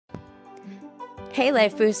Hey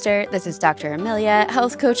Life Booster, this is Dr. Amelia,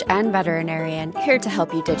 health coach and veterinarian, here to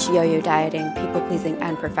help you ditch yo-yo dieting, people-pleasing,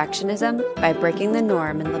 and perfectionism by breaking the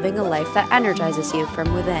norm and living a life that energizes you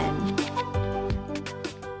from within.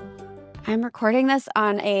 I'm recording this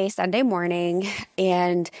on a Sunday morning,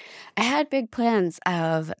 and I had big plans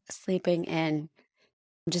of sleeping in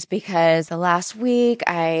just because the last week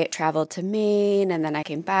I traveled to Maine and then I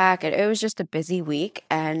came back and it was just a busy week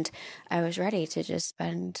and I was ready to just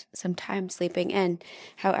spend some time sleeping in.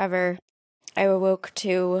 However, I awoke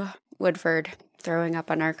to Woodford throwing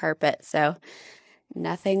up on our carpet, so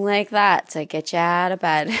nothing like that to get you out of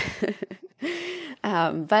bed.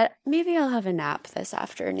 But maybe I'll have a nap this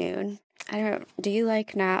afternoon. Do you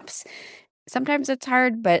like naps? Sometimes it's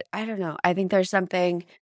hard, but I don't know. I think there's something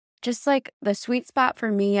just like the sweet spot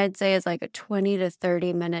for me, I'd say, is like a 20 to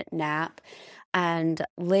 30-minute nap. And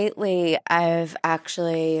lately, I've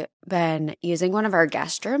actually been using one of our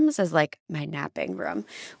guest rooms as like my napping room.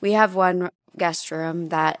 We have one guest room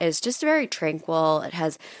that is just very tranquil. It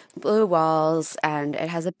has blue walls and it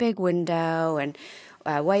has a big window and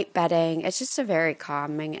white bedding. It's just a very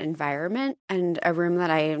calming environment and a room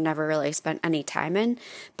that I have never really spent any time in.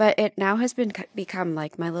 But it now has become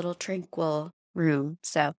like my little tranquil room.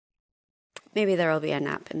 So maybe there will be a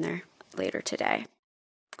nap in there later today.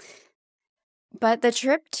 But the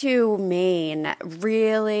trip to Maine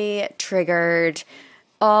really triggered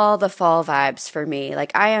all the fall vibes for me.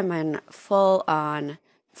 Like I am in full on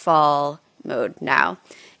fall mode now.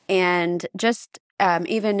 And just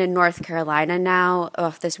even in North Carolina now,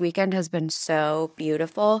 this weekend has been so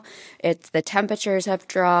beautiful. The temperatures have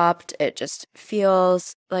dropped. It just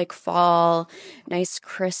feels like fall, nice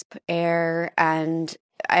crisp air, and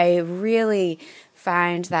I really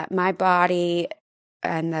find that my body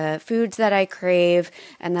and the foods that I crave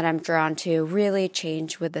and that I'm drawn to really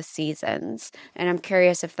change with the seasons. And I'm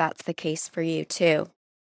curious if that's the case for you too.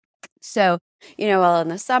 So, while in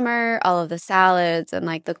the summer, all of the salads and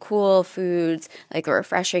like the cool foods, like the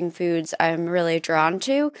refreshing foods, I'm really drawn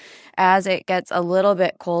to. As it gets a little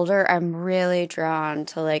bit colder, I'm really drawn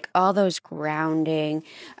to like all those grounding,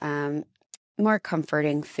 more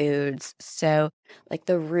comforting foods. So like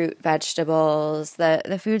the root vegetables,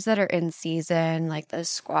 the foods that are in season, like the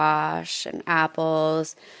squash and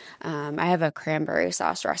apples. I have a cranberry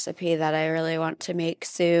sauce recipe that I really want to make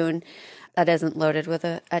soon that isn't loaded with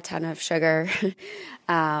a ton of sugar.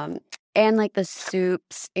 And like the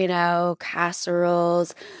soups,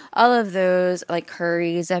 casseroles, all of those like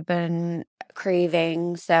curries I've been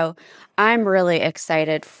craving. So I'm really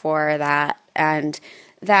excited for that. And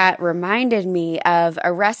that reminded me of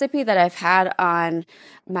a recipe that I've had on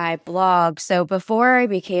my blog. So before I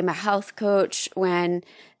became a health coach, when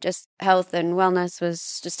just health and wellness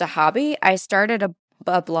was just a hobby, I started a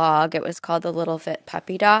blog. It was called the Little Fit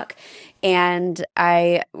Puppy Doc, and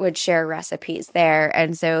I would share recipes there.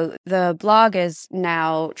 And so the blog is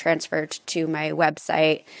now transferred to my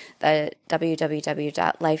website, the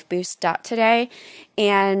www.lifeboost.today.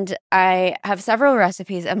 And I have several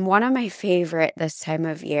recipes, and one of my favorite this time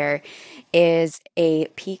of year is a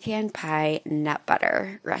pecan pie nut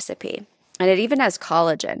butter recipe. And it even has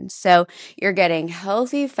collagen. So you're getting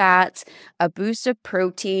healthy fats, a boost of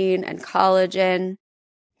protein and collagen,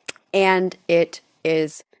 and it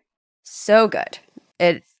is so good.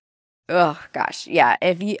 Oh gosh, yeah.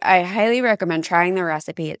 I highly recommend trying the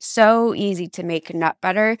recipe. It's so easy to make nut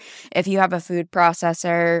butter if you have a food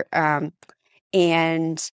processor.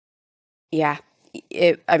 And yeah,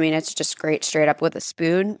 it's just great straight up with a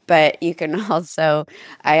spoon, but you can also,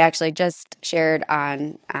 I actually just shared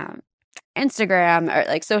on Instagram or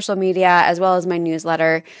like social media, as well as my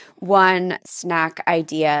newsletter, one snack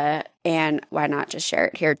idea, and why not just share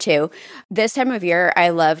it here too? This time of year, I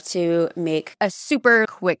love to make a super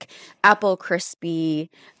quick apple crispy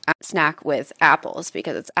snack with apples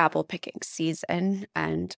because it's apple picking season,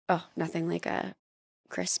 and nothing like a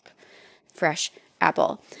crisp, fresh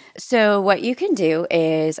apple. So what you can do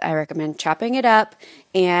is I recommend chopping it up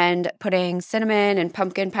and putting cinnamon and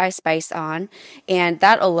pumpkin pie spice on. And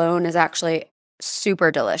that alone is actually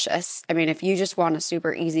super delicious. I mean, if you just want a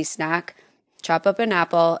super easy snack, chop up an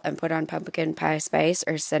apple and put on pumpkin pie spice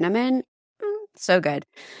or cinnamon. So good.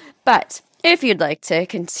 But if you'd like to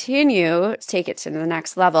continue, take it to the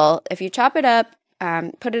next level, if you chop it up,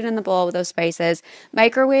 put it in the bowl with those spices,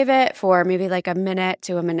 microwave it for maybe like a minute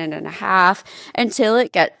to a minute and a half until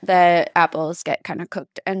the apples get kind of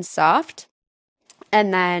cooked and soft.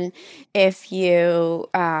 And then if you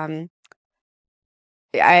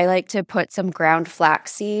I like to put some ground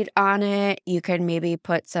flaxseed on it. You can maybe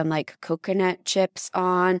put some like coconut chips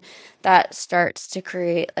on. That starts to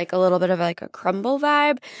create like a little bit of like a crumble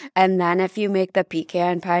vibe. And then if you make the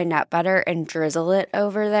pecan pie nut butter and drizzle it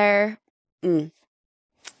over there, mm,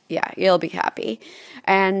 yeah, you'll be happy.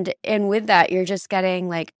 And with that, you're just getting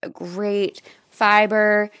like a great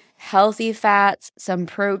fiber, healthy fats, some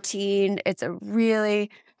protein. It's a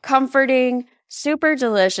really comforting, super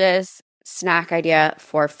delicious snack idea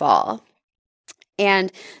for fall.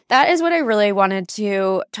 And that is what I really wanted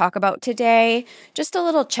to talk about today. Just a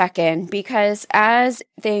little check-in because as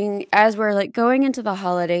we're like going into the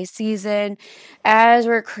holiday season, as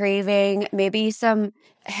we're craving maybe some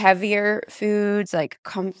heavier foods like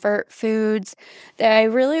comfort foods, that I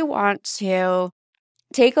really want to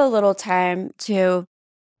take a little time to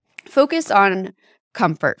focus on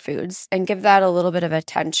comfort foods and give that a little bit of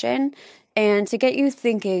attention and to get you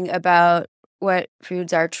thinking about what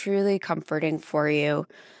foods are truly comforting for you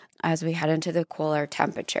as we head into the cooler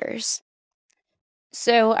temperatures.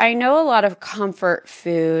 So, I know a lot of comfort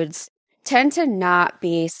foods tend to not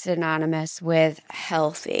be synonymous with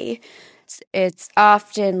healthy. It's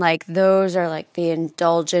often like those are like the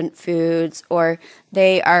indulgent foods, or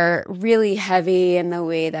they are really heavy in the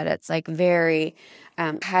way that it's like very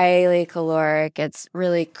highly caloric. It's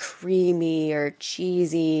really creamy or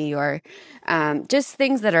cheesy, or just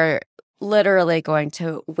things that are literally going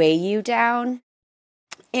to weigh you down.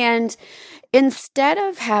 And instead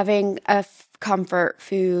of having a comfort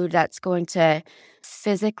food that's going to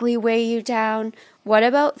physically weigh you down, what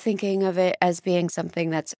about thinking of it as being something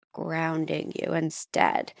that's grounding you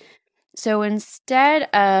instead? So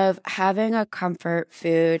instead of having a comfort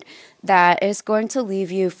food that is going to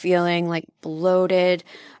leave you feeling like bloated,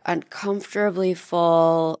 uncomfortably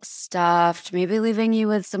full, stuffed, maybe leaving you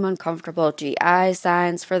with some uncomfortable GI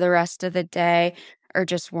signs for the rest of the day, or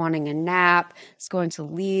just wanting a nap, it's going to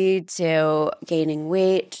lead to gaining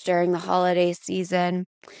weight during the holiday season.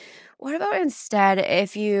 What about instead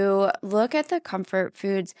if you look at the comfort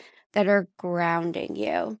foods that are grounding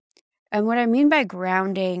you? And what I mean by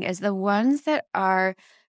grounding is the ones that are,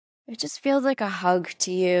 it just feels like a hug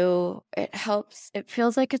to you. It helps, it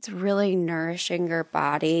feels like it's really nourishing your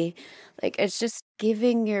body. Like it's just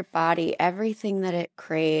giving your body everything that it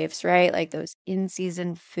craves, right? Like those in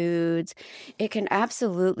season foods. It can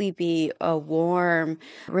absolutely be a warm,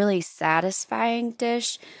 really satisfying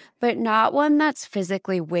dish, but not one that's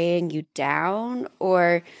physically weighing you down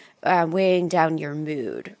or weighing down your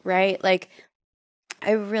mood, right? Like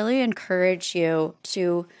I really encourage you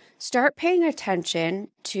to start paying attention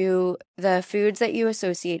to the foods that you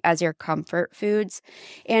associate as your comfort foods,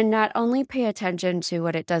 and not only pay attention to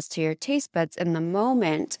what it does to your taste buds in the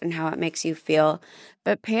moment and how it makes you feel,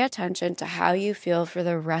 but pay attention to how you feel for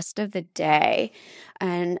the rest of the day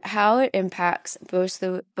and how it impacts both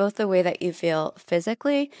the way that you feel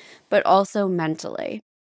physically, but also mentally.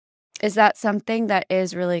 Is that something that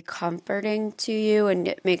is really comforting to you and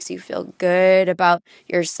it makes you feel good about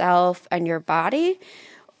yourself and your body?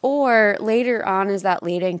 Or later on, is that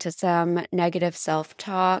leading to some negative self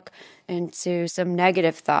talk and to some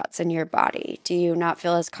negative thoughts in your body? Do you not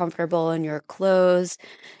feel as comfortable in your clothes?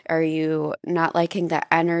 Are you not liking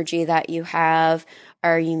the energy that you have?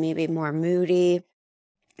 Are you maybe more moody?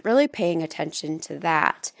 Really paying attention to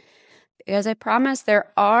that. Because I promise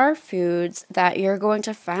there are foods that you're going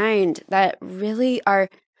to find that really are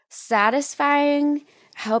satisfying,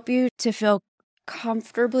 help you to feel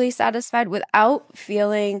comfortably satisfied without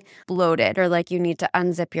feeling bloated or like you need to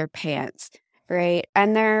unzip your pants, right?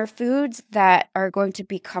 And there are foods that are going to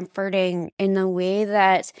be comforting in the way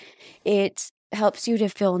that it helps you to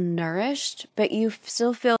feel nourished, but you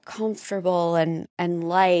still feel comfortable and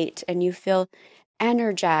light, and you feel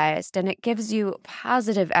energized, and it gives you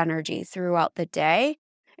positive energy throughout the day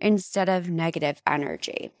instead of negative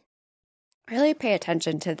energy. Really pay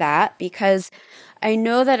attention to that because I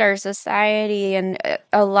know that our society and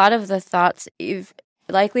a lot of the thoughts you've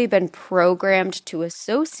likely been programmed to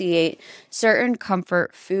associate certain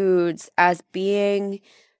comfort foods as being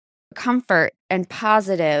comfort and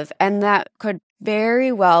positive, and that could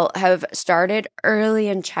very well have started early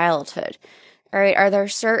in childhood. All right, are there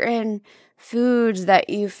certain foods that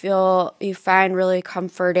you feel you find really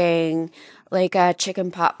comforting, like a chicken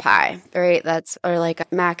pot pie, right? That's or like a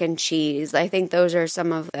mac and cheese. I think those are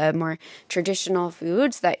some of the more traditional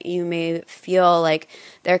foods that you may feel like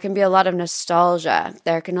there can be a lot of nostalgia.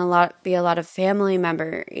 There can be a lot of family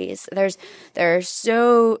memories. There's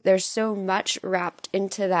so much wrapped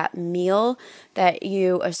into that meal that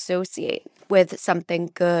you associate with something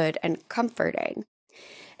good and comforting.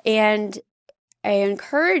 And I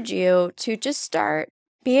encourage you to just start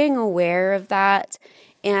being aware of that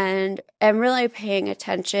and really paying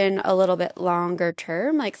attention a little bit longer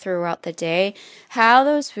term, like throughout the day, how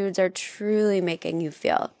those foods are truly making you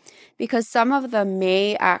feel. Because some of them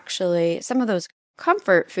may actually, some of those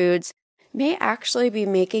comfort foods may actually be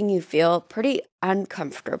making you feel pretty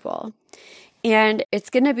uncomfortable. And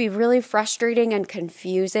it's going to be really frustrating and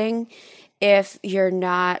confusing if you're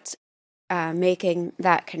not making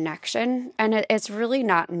that connection. And it's really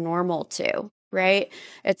not normal to, right?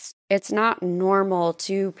 It's not normal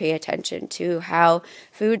to pay attention to how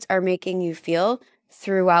foods are making you feel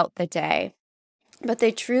throughout the day. But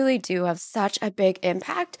they truly do have such a big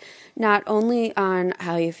impact, not only on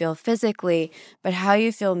how you feel physically, but how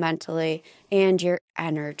you feel mentally and your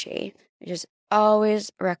energy. I just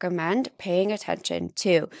always recommend paying attention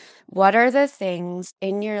to what are the things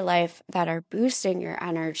in your life that are boosting your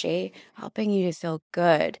energy, helping you to feel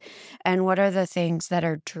good, and what are the things that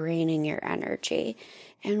are draining your energy.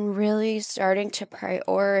 And really starting to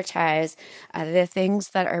prioritize the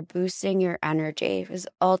things that are boosting your energy, because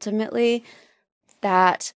ultimately,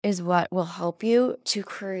 that is what will help you to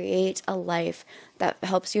create a life that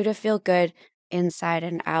helps you to feel good inside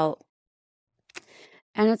and out.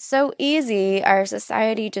 And it's so easy. Our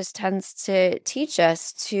society just tends to teach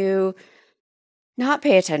us to not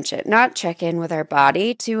pay attention, not check in with our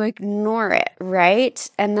body, to ignore it, right?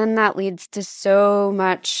 And then that leads to so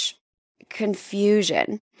much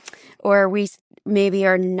confusion, or we maybe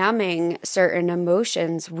are numbing certain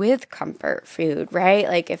emotions with comfort food, right?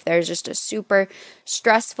 Like if there's just a super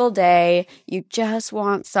stressful day, you just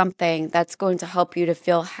want something that's going to help you to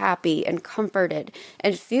feel happy and comforted.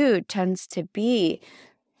 And food tends to be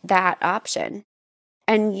that option.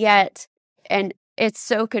 And yet, and it's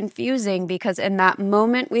so confusing because in that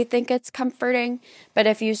moment we think it's comforting, but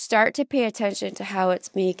if you start to pay attention to how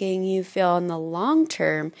it's making you feel in the long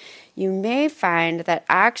term, you may find that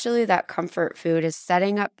actually that comfort food is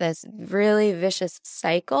setting up this really vicious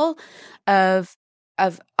cycle of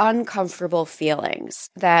uncomfortable feelings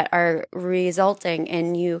that are resulting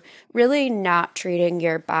in you really not treating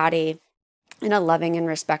your body in a loving and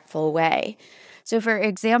respectful way. So, for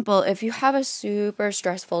example, if you have a super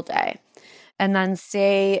stressful day, and then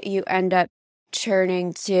say you end up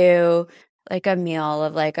turning to like a meal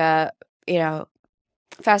of like a,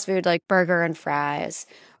 fast food like burger and fries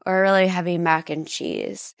or really heavy mac and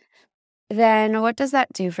cheese, then what does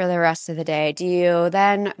that do for the rest of the day? Do you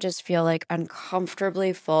then just feel like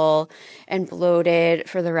uncomfortably full and bloated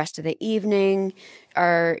for the rest of the evening?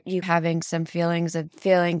 Are you having some feelings of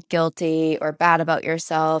feeling guilty or bad about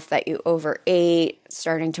yourself that you overate,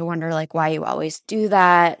 starting to wonder like why you always do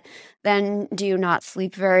that? Then do you not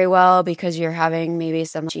sleep very well because you're having maybe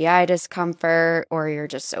some GI discomfort, or you're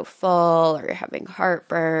just so full, or you're having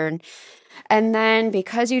heartburn? And then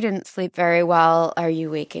because you didn't sleep very well, are you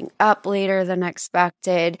waking up later than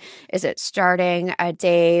expected? Is it starting a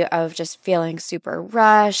day of just feeling super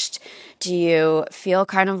rushed? Do you feel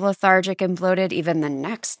kind of lethargic and bloated even the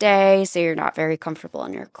next day? So you're not very comfortable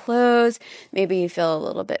in your clothes. Maybe you feel a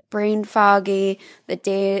little bit brain foggy the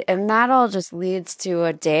day, and that all just leads to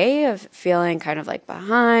a day of feeling kind of like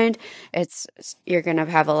behind. You're going to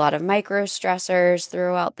have a lot of micro stressors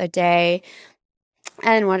throughout the day.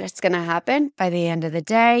 And what is going to happen by the end of the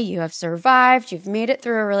day, you have survived, you've made it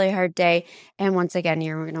through a really hard day, and once again,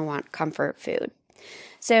 you're going to want comfort food.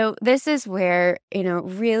 So this is where,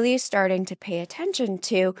 really starting to pay attention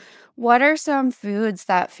to what are some foods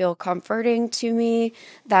that feel comforting to me,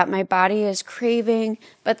 that my body is craving,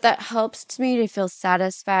 but that helps me to feel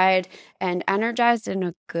satisfied and energized in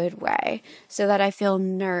a good way so that I feel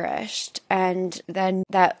nourished. And then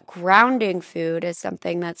that grounding food is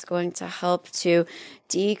something that's going to help to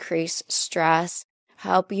decrease stress,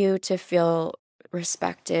 help you to feel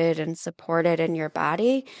respected and supported in your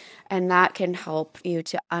body. And that can help you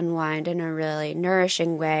to unwind in a really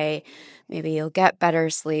nourishing way. Maybe you'll get better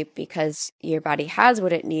sleep because your body has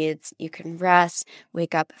what it needs. You can rest,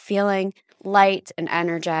 wake up feeling light and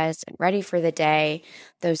energized and ready for the day.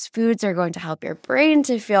 Those foods are going to help your brain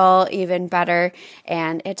to feel even better.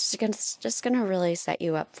 And it's just going to really set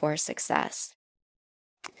you up for success.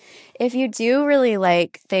 If you do really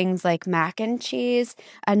like things like mac and cheese,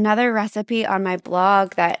 another recipe on my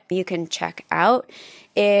blog that you can check out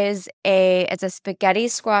is it's a spaghetti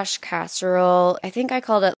squash casserole. I think I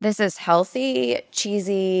called it This is Healthy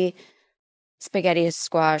Cheesy Spaghetti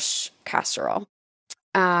Squash Casserole.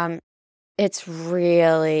 It's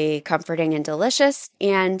really comforting and delicious,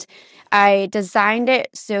 and I designed it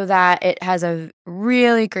so that it has a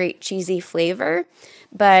really great cheesy flavor,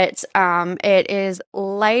 but it is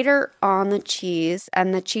lighter on the cheese,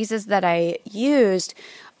 and the cheeses that I used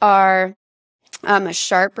are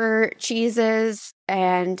sharper cheeses,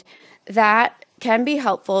 and that can be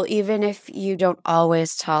helpful even if you don't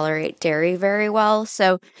always tolerate dairy very well.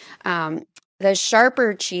 So, um, the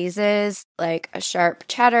sharper cheeses, like a sharp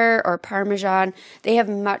cheddar or Parmesan, they have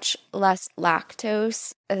much less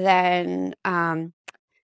lactose than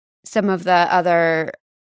some of the other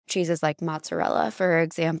cheeses like mozzarella, for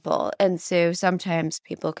example. And so sometimes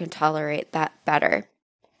people can tolerate that better.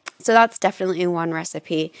 So that's definitely one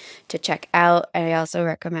recipe to check out. I also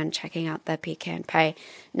recommend checking out the pecan pie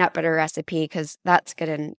nut butter recipe because that's good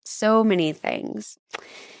in so many things.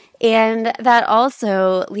 And that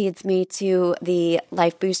also leads me to the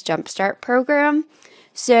Life Boost Jumpstart program.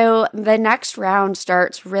 So the next round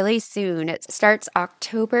starts really soon. It starts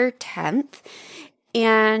October 10th.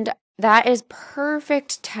 And that is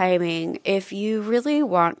perfect timing if you really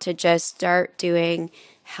want to just start doing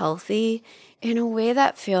healthy in a way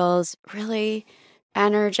that feels really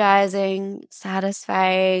energizing,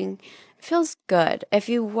 satisfying, feels good. If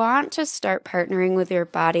you want to start partnering with your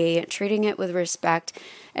body, treating it with respect,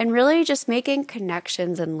 and really just making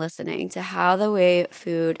connections and listening to how the way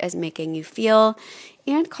food is making you feel,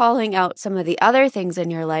 and calling out some of the other things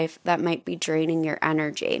in your life that might be draining your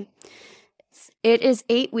energy. It is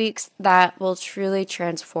 8 weeks that will truly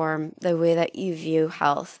transform the way that you view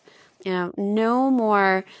health. No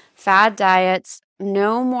more fad diets,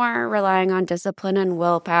 no more relying on discipline and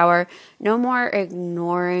willpower, no more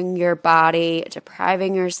ignoring your body,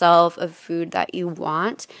 depriving yourself of food that you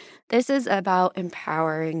want. This is about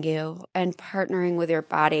empowering you and partnering with your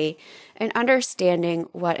body and understanding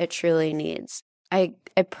what it truly needs. I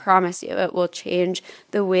promise you, it will change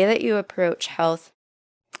the way that you approach health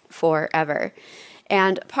forever.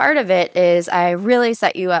 And part of it is I really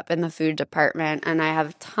set you up in the food department, and I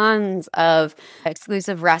have tons of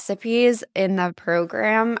exclusive recipes in the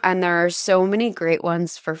program, and there are so many great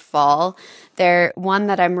ones for fall. There, one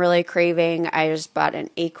that I'm really craving, I just bought an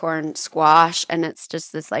acorn squash, and it's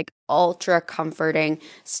just this like ultra comforting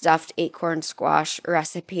stuffed acorn squash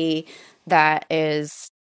recipe that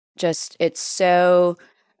is just, it's so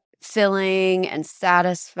filling and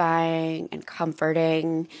satisfying and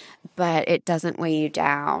comforting, but it doesn't weigh you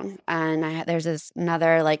down. And there's this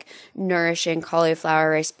another like nourishing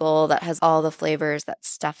cauliflower rice bowl that has all the flavors that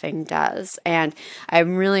stuffing does. And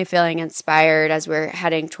I'm really feeling inspired as we're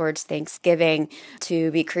heading towards Thanksgiving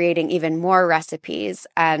to be creating even more recipes.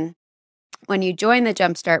 And when you join the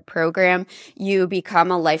Jumpstart program, you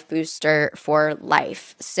become a life booster for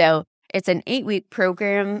life. So it's an 8-week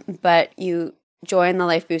program, but you join the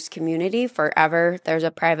Life Boost community forever. There's a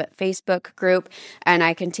private Facebook group, and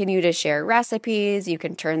I continue to share recipes. You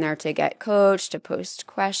can turn there to get coached, to post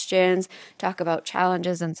questions, talk about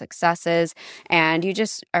challenges and successes. And you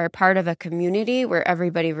just are part of a community where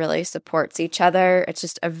everybody really supports each other. It's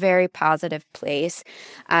just a very positive place.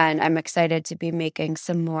 And I'm excited to be making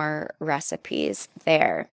some more recipes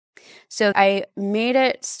there. So I made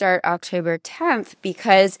it start October 10th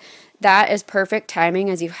because that is perfect timing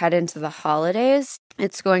as you head into the holidays.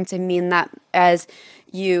 It's going to mean that as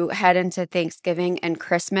you head into Thanksgiving and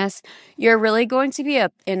Christmas, you're really going to be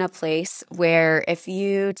in a place where if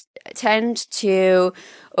you tend to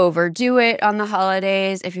overdo it on the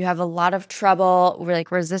holidays, if you have a lot of trouble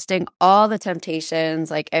like resisting all the temptations,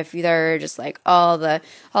 like if they're just like all the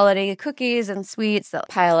holiday cookies and sweets that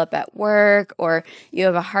pile up at work, or you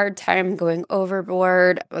have a hard time going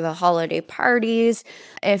overboard with the holiday parties,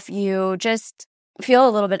 if you just feel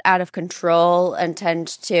a little bit out of control and tend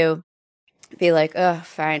to be like, oh,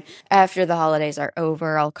 fine. After the holidays are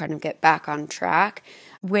over, I'll kind of get back on track.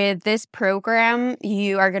 With this program,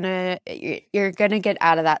 you're gonna get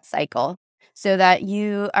out of that cycle so that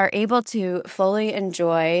you are able to fully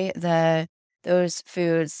enjoy those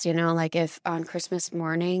foods. Like if on Christmas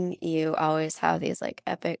morning you always have these like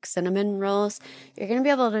epic cinnamon rolls, you're gonna be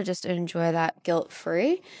able to just enjoy that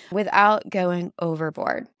guilt-free without going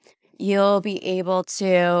overboard. You'll be able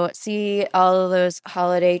to see all of those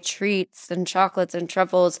holiday treats and chocolates and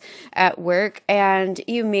truffles at work, and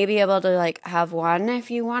you may be able to like have one if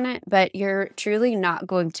you want it, but you're truly not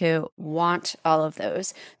going to want all of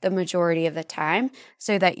those the majority of the time,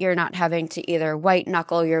 so that you're not having to either white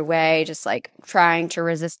knuckle your way, just like trying to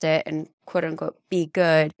resist it and quote unquote be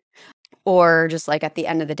good, or just like at the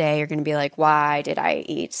end of the day, you're going to be like, why did I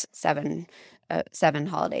eat seven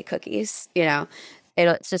holiday cookies?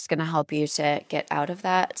 It's just going to help you to get out of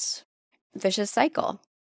that vicious cycle.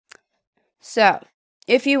 So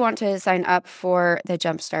If you want to sign up for the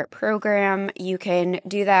Jumpstart program, you can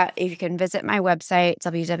do that. You can visit my website,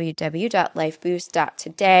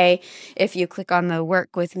 www.lifeboost.today. If you click on the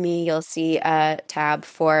Work With Me, you'll see a tab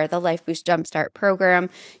for the Life Boost Jumpstart program.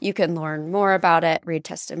 You can learn more about it, read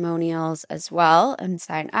testimonials as well, and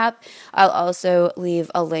sign up. I'll also leave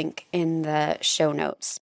a link in the show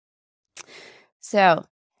notes. So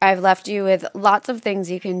I've left you with lots of things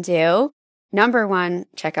you can do. Number one,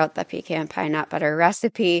 check out the pecan pie nut butter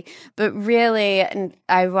recipe. But really,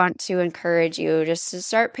 I want to encourage you just to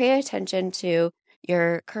start paying attention to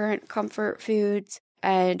your current comfort foods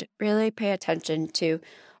and really pay attention to,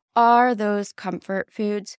 are those comfort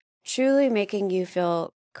foods truly making you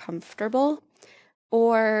feel comfortable?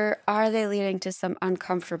 Or are they leading to some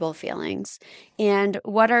uncomfortable feelings? And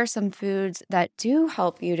what are some foods that do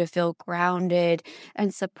help you to feel grounded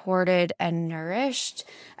and supported and nourished,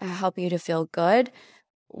 help you to feel good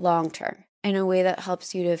long term in a way that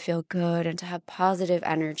helps you to feel good and to have positive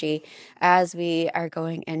energy as we are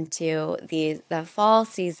going into the fall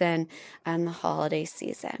season and the holiday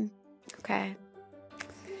season? Okay.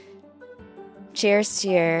 Cheers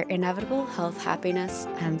to your inevitable health, happiness,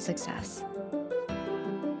 and success.